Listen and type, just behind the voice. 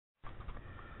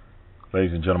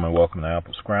Ladies and gentlemen, welcome to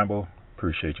Apple Scramble.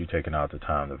 Appreciate you taking out the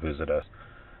time to visit us.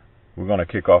 We're going to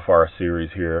kick off our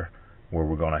series here where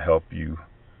we're going to help you,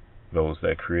 those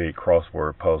that create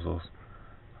crossword puzzles,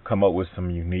 come up with some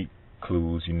unique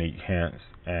clues, unique hints,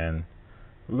 and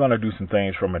we're going to do some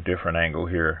things from a different angle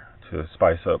here to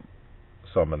spice up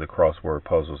some of the crossword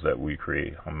puzzles that we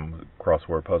create. I'm a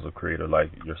crossword puzzle creator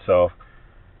like yourself,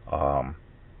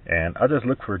 and I just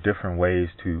look for different ways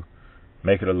to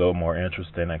make it a little more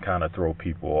interesting and kind of throw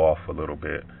people off a little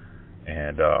bit,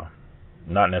 and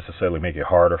not necessarily make it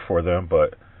harder for them,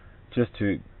 but just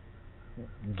to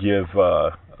give, I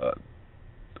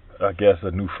guess, a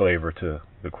new flavor to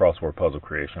the crossword puzzle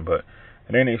creation. But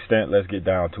at any extent, let's get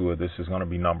down to it. This is going to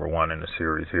be number one in the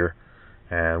series here,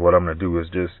 and what I'm going to do is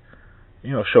just,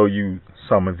 show you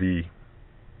some of the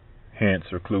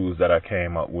hints or clues that I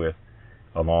came up with,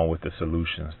 along with the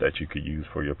solutions that you could use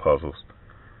for your puzzles.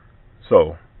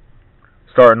 So,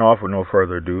 starting off with no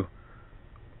further ado,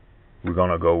 we're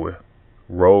going to go with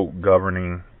Road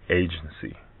Governing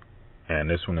Agency. And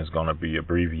this one is going to be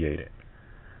abbreviated.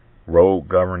 Road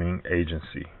Governing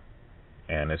Agency.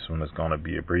 And this one is going to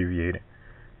be abbreviated.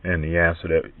 And the answer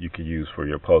that you can use for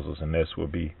your puzzles in this will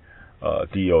be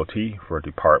DOT for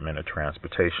Department of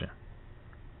Transportation.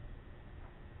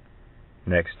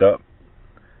 Next up,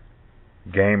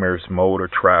 Gamers Mode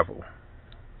of Travel.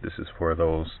 This is for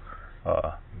those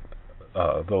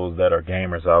that are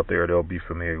gamers out there. They'll be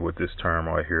familiar with this term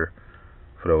right here.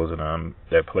 For those of them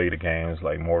that play the games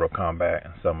like Mortal Kombat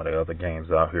and some of the other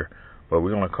games out here. But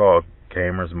we're going to call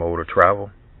Gamers Mode of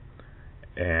Travel.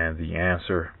 And the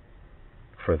answer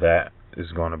for that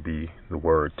is going to be the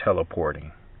word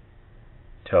teleporting.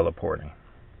 Teleporting.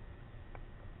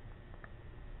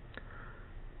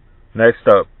 Next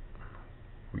up,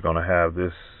 we're going to have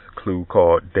this clue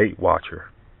called Date Watcher.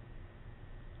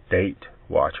 Date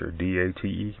Watcher,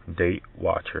 D-A-T-E, Date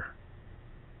Watcher.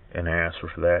 And the answer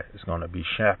for that is going to be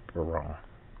chaperone.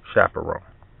 Chaperone.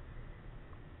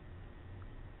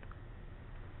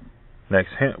 Next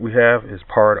hint we have is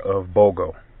part of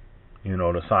BOGO. You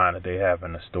know, the sign that they have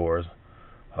in the stores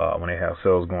when they have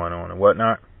sales going on and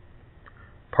whatnot.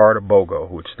 Part of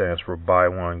BOGO, which stands for buy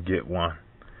one, get one.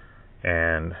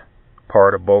 And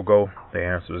part of BOGO, the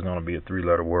answer is going to be a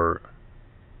three-letter word.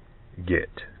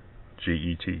 Get.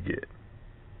 G-E-T, get.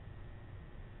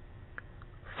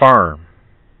 Firm.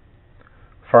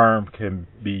 Firm can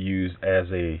be used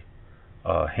as a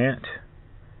hint,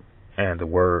 and the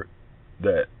word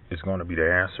that is going to be the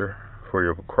answer for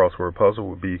your crossword puzzle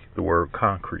would be the word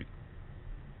concrete.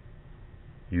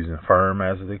 Using firm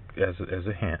as a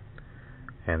hint,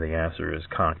 and the answer is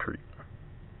concrete.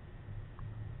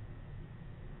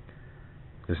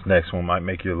 This next one might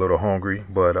make you a little hungry,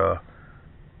 but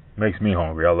makes me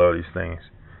hungry. I love these things.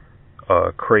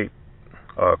 Crepe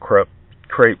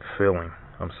filling.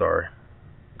 I'm sorry.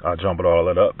 I jumbled all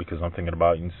that up because I'm thinking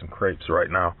about eating some crepes right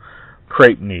now.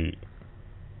 Crepe need.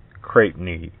 Crepe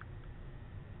need.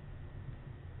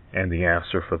 And the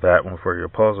answer for that one for your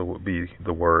puzzle would be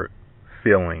the word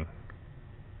filling.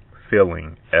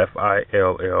 Filling.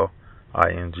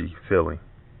 F-I-L-L-I-N-G. Filling.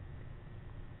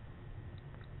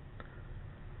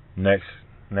 Next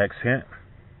hint.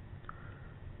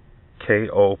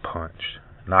 KO punch.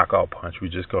 Knockout punch. We're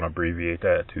just going to abbreviate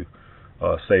that to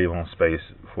save on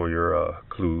space for your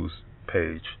clues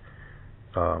page.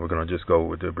 We're going to just go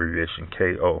with the abbreviation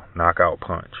KO. Knockout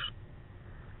punch.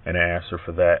 And the answer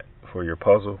for that for your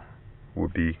puzzle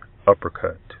would be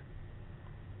uppercut.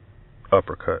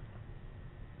 Uppercut.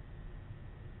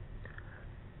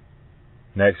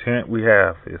 Next hint we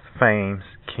have is Fame's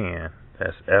Kin.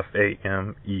 That's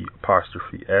F-A-M-E'(S)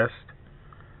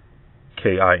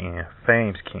 K-I-N.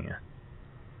 Fame's Kin.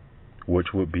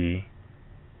 Which would be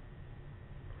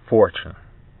fortune.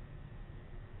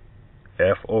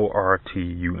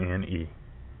 F-O-R-T-U-N-E.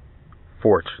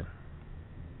 Fortune.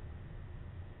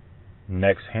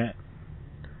 Next hint.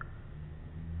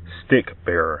 Stick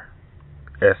bearer.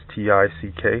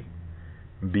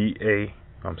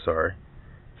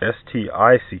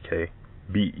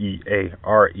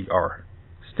 S-T-I-C-K-B-E-A-R-E-R.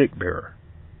 Stick bearer.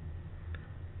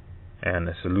 And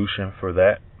the solution for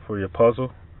that, for your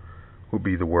puzzle, would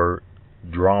be the word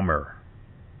drummer.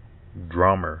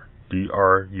 Drummer.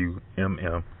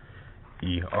 D-R-U-M-M-E-R.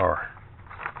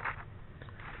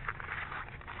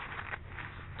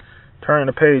 Turn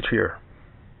the page here.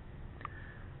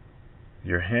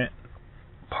 Your hint,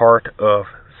 part of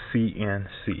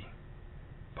CNC.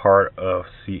 Part of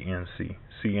CNC.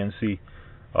 CNC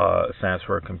stands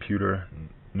for Computer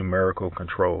Numerical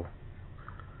Control.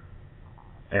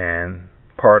 And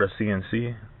part of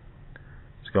CNC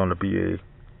is going to be a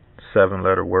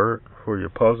 7-letter word for your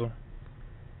puzzle.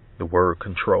 the word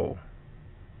control.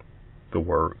 The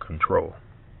word control.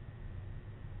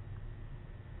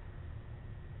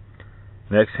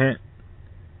 Next hint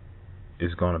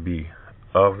is going to be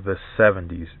of the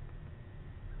 70s.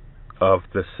 Of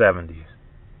the 70s.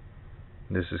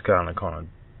 This is going to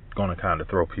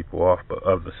throw people off, but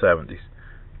of the 70s.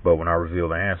 But when I reveal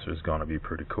the answer, it's going to be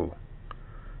pretty cool.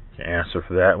 The answer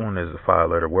for that one is a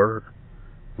 5-letter word.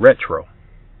 Retro.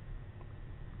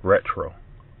 Retro.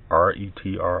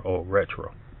 R-E-T-R-O.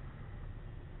 Retro.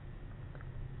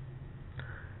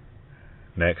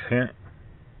 Next hint.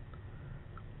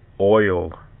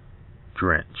 Oil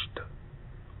drenched.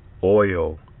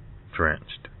 Oil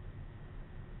drenched.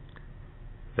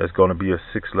 That's going to be a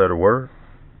 6-letter word.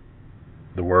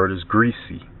 The word is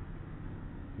greasy.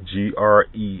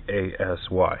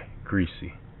 G-R-E-A-S-Y.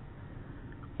 Greasy.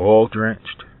 Oil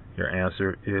drenched. Your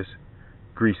answer is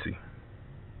greasy.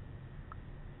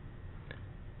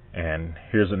 And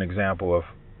here's an example of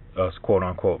us, quote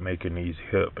unquote, making these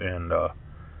hip and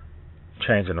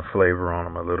changing the flavor on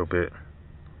them a little bit.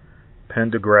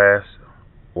 Pendergrass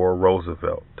or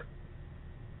Roosevelt.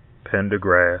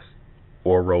 Pendergrass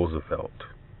or Roosevelt.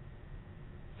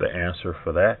 The answer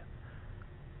for that,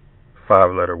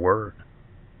 5-letter word,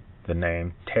 the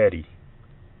name Teddy.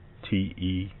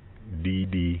 T-E-D-D-Y.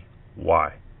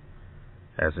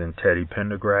 As in Teddy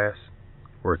Pendergrass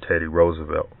or Teddy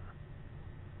Roosevelt.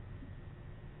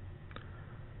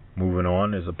 Moving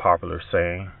on is a popular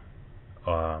saying.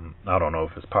 I don't know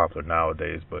if it's popular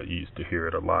nowadays, but you used to hear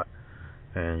it a lot.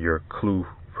 And your clue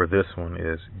for this one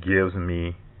is gives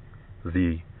me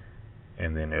the,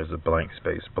 and then there's a blank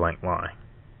space, blank line.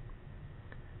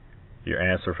 Your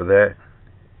answer for that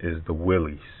is the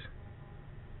willies.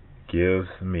 Gives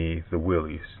me the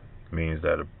willies. Means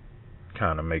that it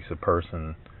kind of makes a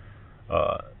person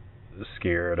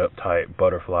scared, uptight,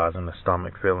 butterflies in the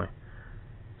stomach feeling.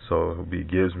 So it would be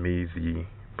gives me the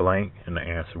blank, and the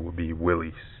answer would be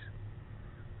willies.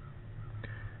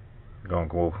 We're going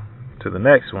to go to the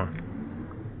next one.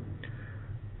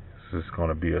 This is going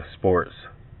to be a sports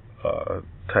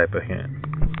type of hint.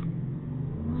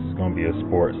 This is going to be a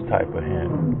sports type of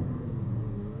hint.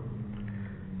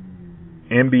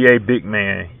 NBA big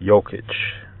man Jokic.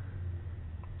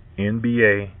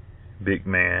 NBA big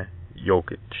man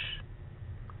Jokic.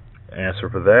 Answer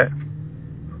for that,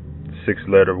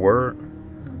 6-letter word,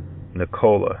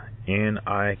 Nikola.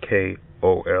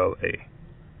 N-I-K-O-L-A.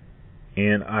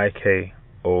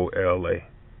 N-I-K-O-L-A.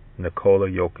 Nikola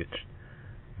Jokic,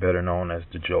 better known as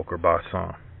the Joker by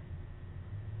some.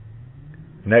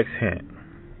 Next hint.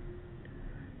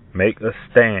 Make a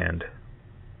stand.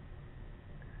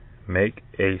 Make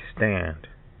a stand.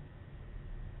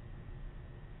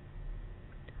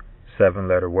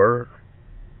 7-letter word.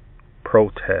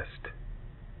 Protest.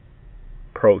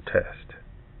 Protest.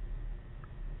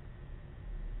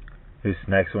 This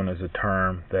next one is a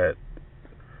term that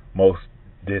most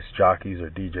disc jockeys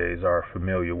or DJs are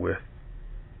familiar with.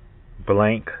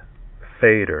 Blank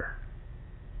fader.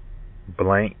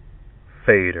 Blank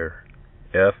fader.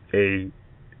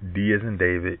 F-A-D as in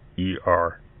David,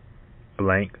 E-R.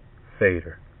 Blank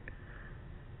fader.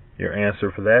 Your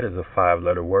answer for that is a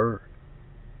 5-letter word.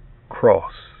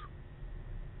 Cross.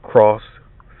 Cross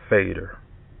fader.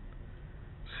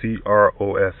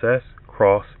 C-R-O-S-S.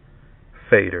 Cross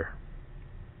fader.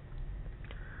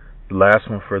 The last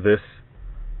one for this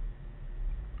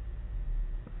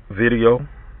video,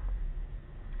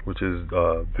 which is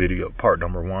video part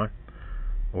number 1,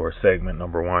 or segment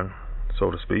number 1,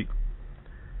 so to speak.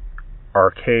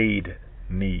 Arcade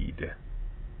need.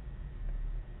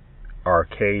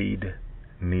 Arcade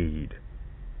need.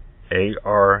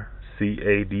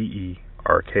 A-R-C-A-D-E.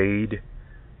 Arcade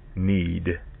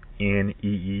need.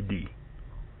 N-E-E-D.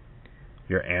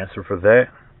 Your answer for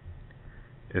that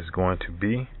is going to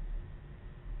be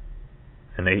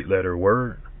an 8-letter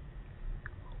word.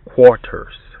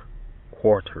 Quarters.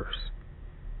 Quarters.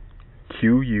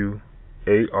 Q-U-A-R-T-E-R-S.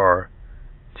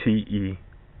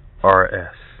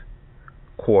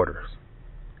 Quarters.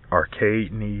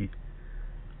 Arcade need.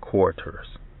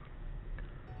 Quarters.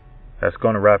 That's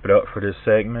going to wrap it up for this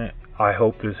segment. I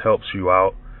hope this helps you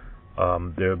out.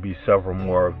 There'll be several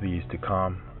more of these to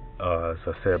come. As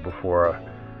I said before,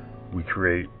 we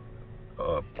create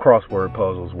crossword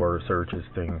puzzles, word searches,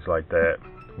 things like that.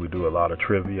 We do a lot of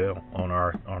trivia on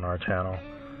our channel.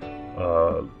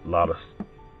 A lot of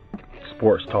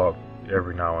sports talk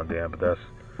every now and then, but that's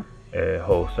a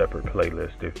whole separate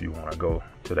playlist if you want to go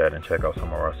to that and check out some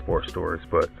of our sports stories.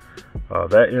 But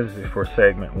that is it for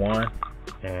segment 1,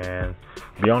 and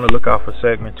be on the lookout for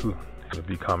segment 2. It'll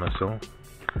be coming soon.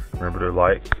 Remember to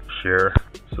like, share,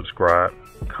 subscribe,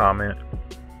 comment,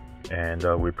 And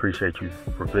we appreciate you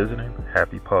for visiting.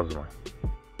 Happy puzzling.